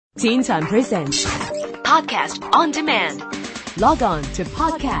Teen Time Presents Podcast on Demand. Log on to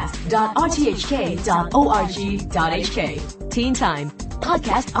podcast.rthk.org.hk. Teen Time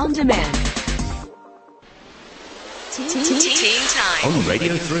Podcast on Demand. Teen Time. On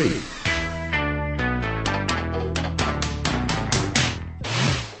Radio 3.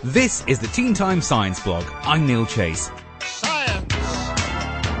 This is the Teen Time Science Blog. I'm Neil Chase.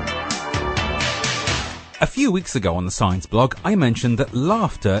 A few weeks ago on the Science Blog, I mentioned that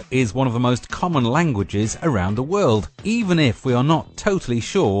laughter is one of the most common languages around the world, even if we are not totally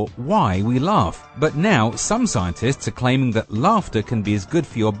sure why we laugh. But now, some scientists are claiming that laughter can be as good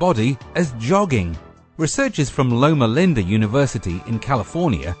for your body as jogging. Researchers from Loma Linda University in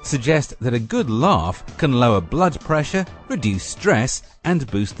California suggest that a good laugh can lower blood pressure, reduce stress, and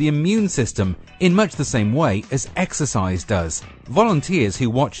boost the immune system in much the same way as exercise does. Volunteers who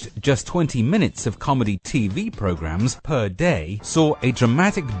watched just 20 minutes of comedy TV programs per day saw a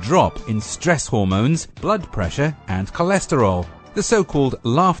dramatic drop in stress hormones, blood pressure, and cholesterol. The so-called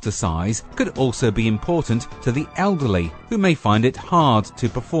laughter size could also be important to the elderly, who may find it hard to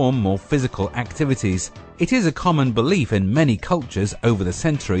perform more physical activities. It is a common belief in many cultures over the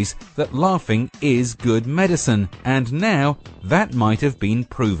centuries that laughing is good medicine, and now that might have been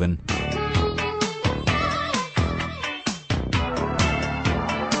proven.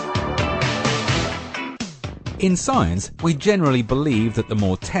 In science, we generally believe that the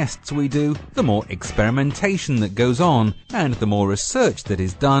more tests we do, the more experimentation that goes on, and the more research that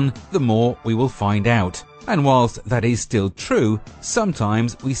is done, the more we will find out. And whilst that is still true,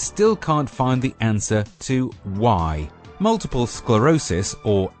 sometimes we still can't find the answer to why. Multiple sclerosis,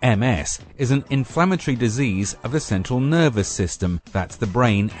 or MS, is an inflammatory disease of the central nervous system, that's the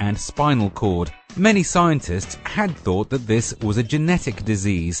brain and spinal cord. Many scientists had thought that this was a genetic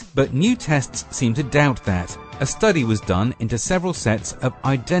disease, but new tests seem to doubt that. A study was done into several sets of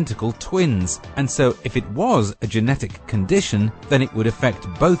identical twins, and so if it was a genetic condition, then it would affect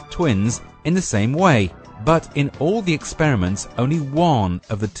both twins in the same way. But in all the experiments, only one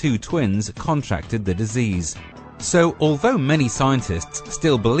of the two twins contracted the disease. So although many scientists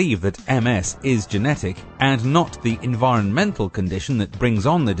still believe that MS is genetic and not the environmental condition that brings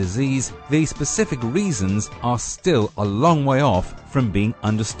on the disease, the specific reasons are still a long way off from being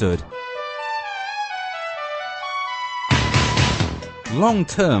understood.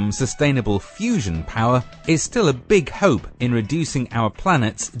 Long-term sustainable fusion power is still a big hope in reducing our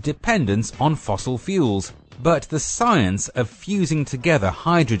planet's dependence on fossil fuels. But the science of fusing together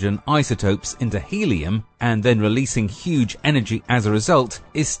hydrogen isotopes into helium and then releasing huge energy as a result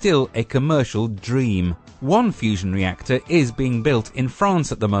is still a commercial dream. One fusion reactor is being built in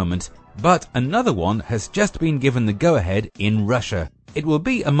France at the moment, but another one has just been given the go-ahead in Russia. It will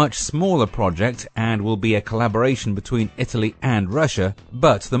be a much smaller project and will be a collaboration between Italy and Russia,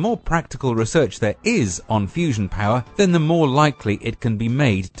 but the more practical research there is on fusion power, then the more likely it can be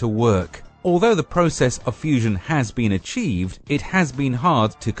made to work. Although the process of fusion has been achieved, it has been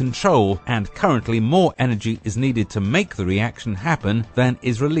hard to control, and currently more energy is needed to make the reaction happen than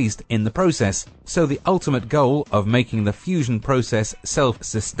is released in the process. So the ultimate goal of making the fusion process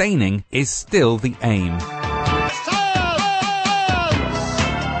self-sustaining is still the aim.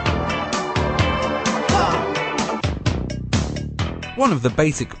 One of the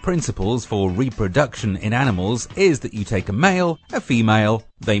basic principles for reproduction in animals is that you take a male, a female,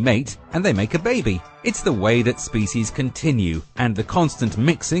 they mate, and they make a baby. It's the way that species continue, and the constant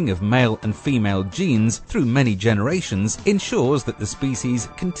mixing of male and female genes through many generations ensures that the species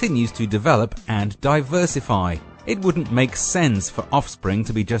continues to develop and diversify. It wouldn't make sense for offspring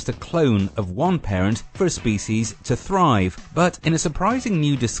to be just a clone of one parent for a species to thrive. But in a surprising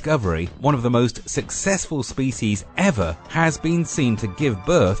new discovery, one of the most successful species ever has been seen to give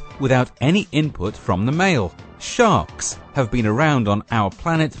birth without any input from the male. Sharks have been around on our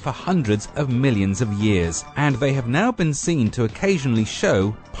planet for hundreds of millions of years, and they have now been seen to occasionally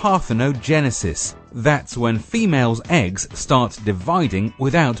show parthenogenesis. That's when females' eggs start dividing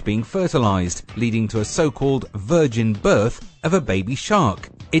without being fertilized, leading to a so-called virgin birth of a baby shark.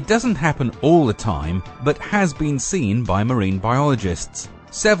 It doesn't happen all the time, but has been seen by marine biologists.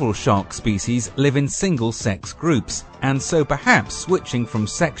 Several shark species live in single-sex groups, and so perhaps switching from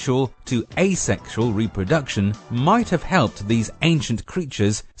sexual to asexual reproduction might have helped these ancient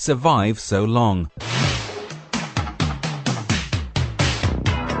creatures survive so long.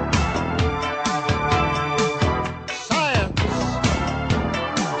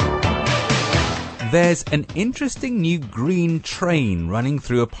 There's an interesting new green train running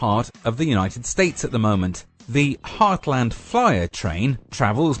through a part of the United States at the moment. The Heartland Flyer train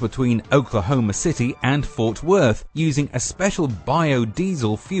travels between Oklahoma City and Fort Worth using a special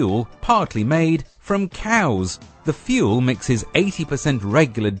biodiesel fuel partly made from cows. The fuel mixes 80%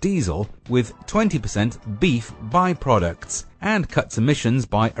 regular diesel with 20% beef byproducts and cuts emissions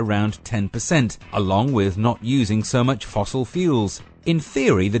by around 10%, along with not using so much fossil fuels. In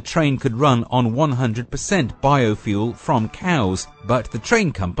theory, the train could run on 100% biofuel from cows, but the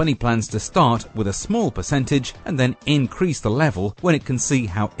train company plans to start with a small percentage and then increase the level when it can see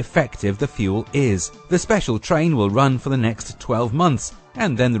how effective the fuel is. The special train will run for the next 12 months,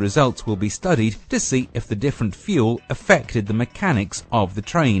 and then the results will be studied to see if the different fuel affected the mechanics of the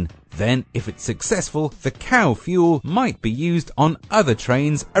train. Then, if it's successful, the cow fuel might be used on other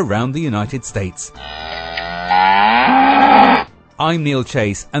trains around the United States. I'm Neil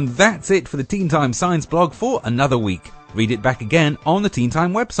Chase, and that's it for the Teen Time Science blog for another week. Read it back again on the Teen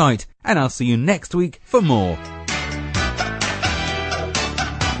Time website, and I'll see you next week for more.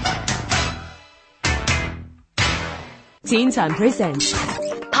 Teen Time Presents.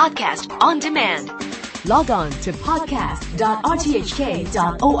 Podcast on demand. Log on to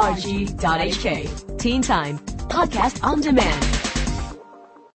podcast.rthk.org.hk. Teen Time Podcast on Demand.